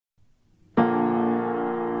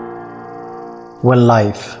When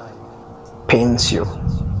life pains you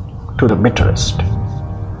to the bitterest,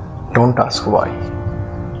 don't ask why,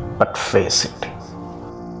 but face it.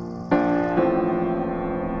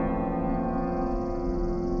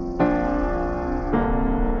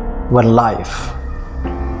 When life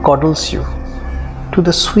coddles you to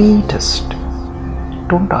the sweetest,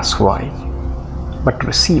 don't ask why, but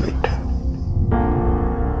receive it.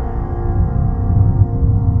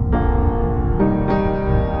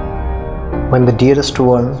 When the dearest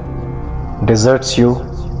one deserts you,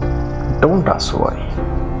 don't ask why,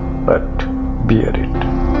 but bear it.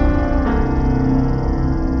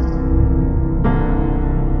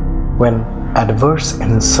 When adverse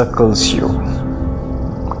encircles you,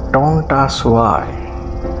 don't ask why,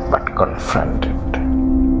 but confront it.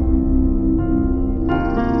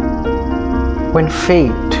 When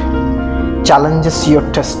fate challenges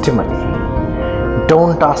your testimony,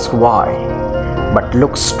 don't ask why, but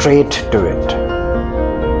look straight to it.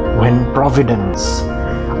 When Providence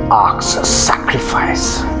asks a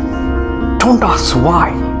sacrifice, don't ask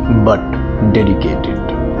why, but dedicate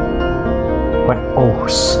it. When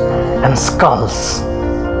oars-and-skulls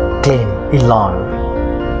claim elan,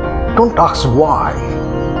 don't ask why,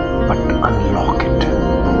 but unlock it.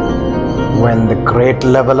 When the great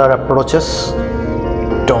leveler approaches,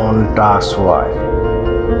 don't ask why,